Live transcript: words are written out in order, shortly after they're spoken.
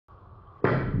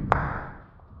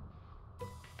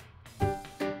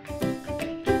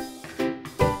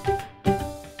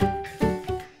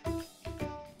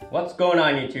What's going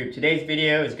on YouTube? Today's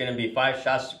video is going to be 5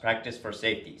 shots to practice for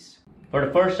safeties. For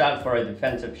the first shot, for a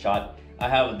defensive shot, I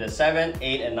have the 7,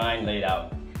 8, and 9 laid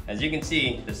out. As you can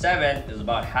see, the 7 is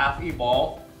about half a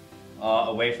ball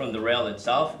away from the rail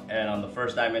itself and on the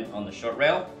first diamond on the short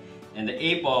rail. And the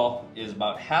 8 ball is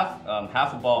about half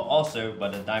a ball also,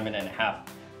 but a diamond and a half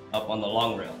up on the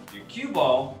long rail. Your cue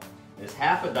ball is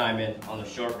half a diamond on the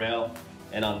short rail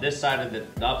and on this side of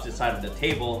the opposite side of the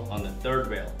table on the third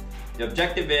rail. The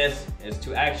objective is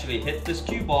to actually hit this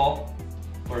cue ball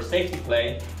for a safety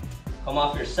play, come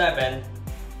off your 7,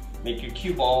 make your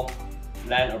cue ball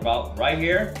land about right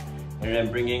here, and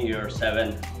then bringing your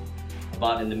 7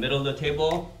 about in the middle of the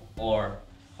table or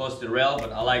close to the rail,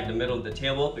 but I like the middle of the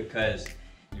table because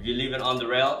if you leave it on the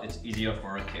rail, it's easier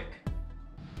for a kick.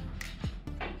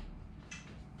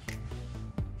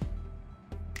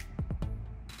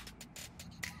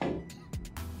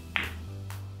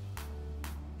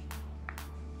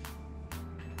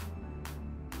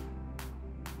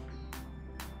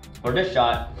 For this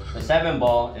shot, the 7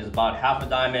 ball is about half a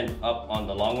diamond up on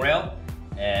the long rail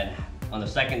and on the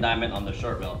second diamond on the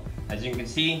short rail. As you can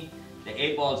see, the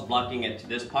 8 ball is blocking it to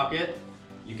this pocket.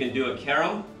 You can do a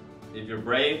carom if you're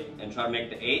brave and try to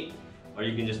make the 8, or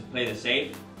you can just play the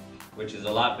safe, which is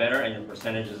a lot better and your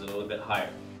percentage is a little bit higher.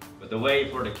 But the way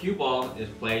for the cue ball is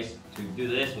placed to do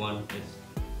this one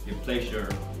is you place your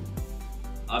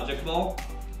object ball,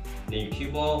 then your cue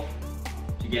ball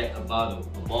to get about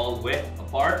a ball's width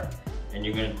apart, and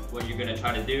what you're gonna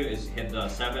try to do is hit the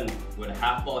 7 with a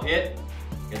half ball hit,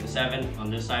 get the 7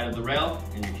 on this side of the rail,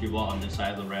 and your cue ball on this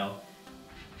side of the rail.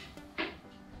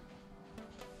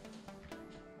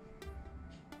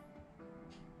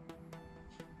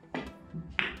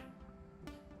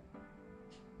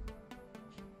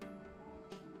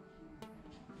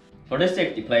 For this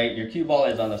safety play, your cue ball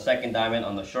is on the second diamond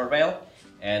on the short rail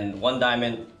and 1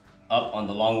 diamond up on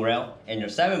the long rail, and your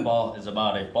 7 ball is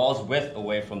about a ball's width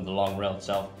away from the long rail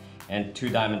itself and 2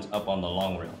 diamonds up on the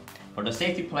long rail. For the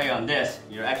safety play on this,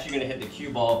 you're actually going to hit the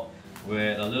cue ball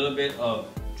with a little bit of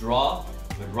draw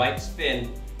with right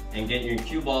spin and get your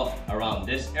cue ball around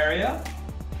this area,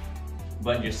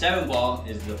 but your 7 ball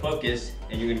is the focus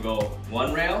and you're going to go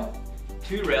 1 rail,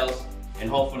 2 rails, and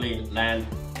hopefully land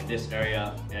in this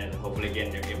area and hopefully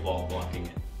get your 8 ball blocking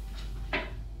it.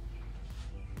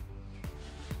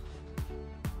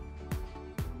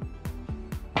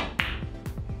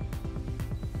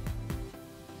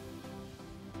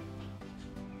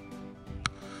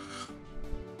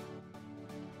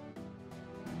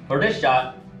 For this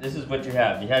shot, this is what you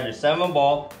have. You have your 7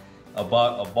 ball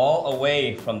about a ball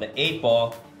away from the 8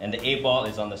 ball, and the 8 ball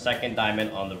is on the second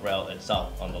diamond on the rail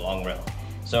itself, on the long rail.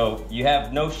 So you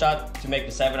have no shot to make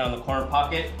the 7 on the corner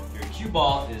pocket. Your cue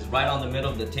ball is right on the middle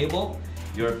of the table.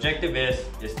 Your objective is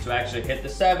to actually hit the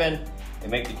 7 and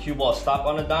make the cue ball stop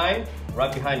on a dime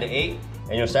right behind the 8,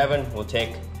 and your 7 will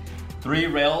take 3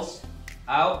 rails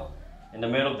out in the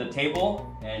middle of the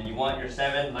table, and you want your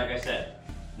 7, like I said,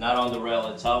 not on the rail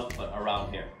itself, but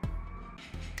around here.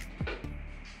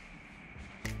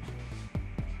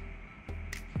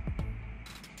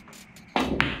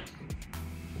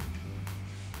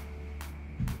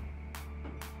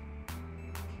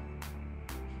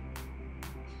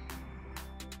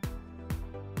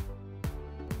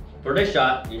 For this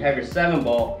shot, you have your 7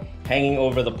 ball hanging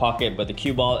over the pocket, but the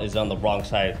cue ball is on the wrong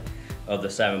side of the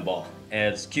 7 ball.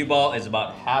 And its cue ball is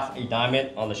about half a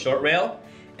diamond on the short rail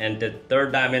and the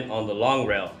third diamond on the long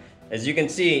rail. As you can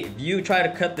see, if you try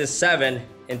to cut this 7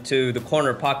 into the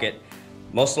corner pocket,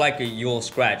 most likely you will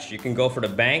scratch. You can go for the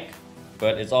bank,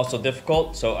 but it's also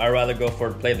difficult, so I'd rather go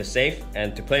for play the safe.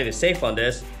 And to play the safe on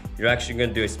this, you're actually going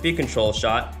to do a speed control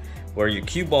shot where your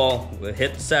cue ball will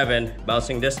hit the 7,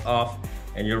 bouncing this off,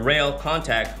 and your rail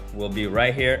contact will be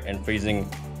right here and freezing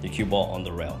the cue ball on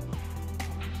the rail.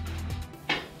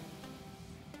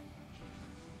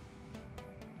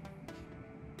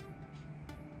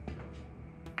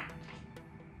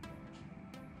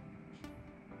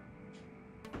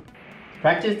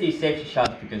 Practice these safety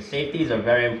shots because safeties are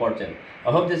very important.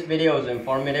 I hope this video was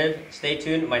informative. Stay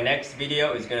tuned. My next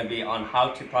video is going to be on how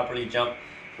to properly jump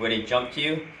with a jump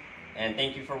cue. And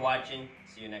thank you for watching.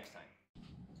 See you next time.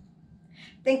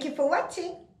 Thank you for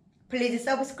watching. Please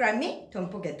subscribe me.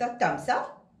 Don't forget to thumbs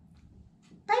up.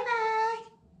 Bye bye.